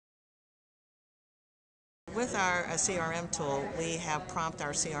With our CRM tool, we have prompted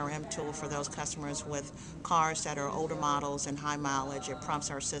our CRM tool for those customers with cars that are older models and high mileage. It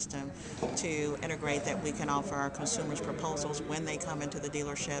prompts our system to integrate that we can offer our consumers proposals when they come into the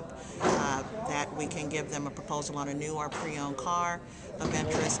dealership, that we can give them a proposal on a new or pre-owned car of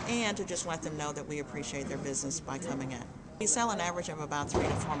interest, and to just let them know that we appreciate their business by coming in. We sell an average of about 3 to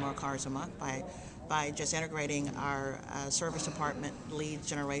 4 more cars a month by just integrating our service department lead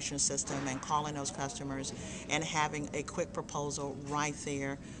generation system and calling those customers and having a quick proposal right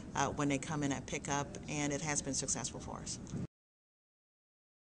there when they come in at pickup, and it has been successful for us.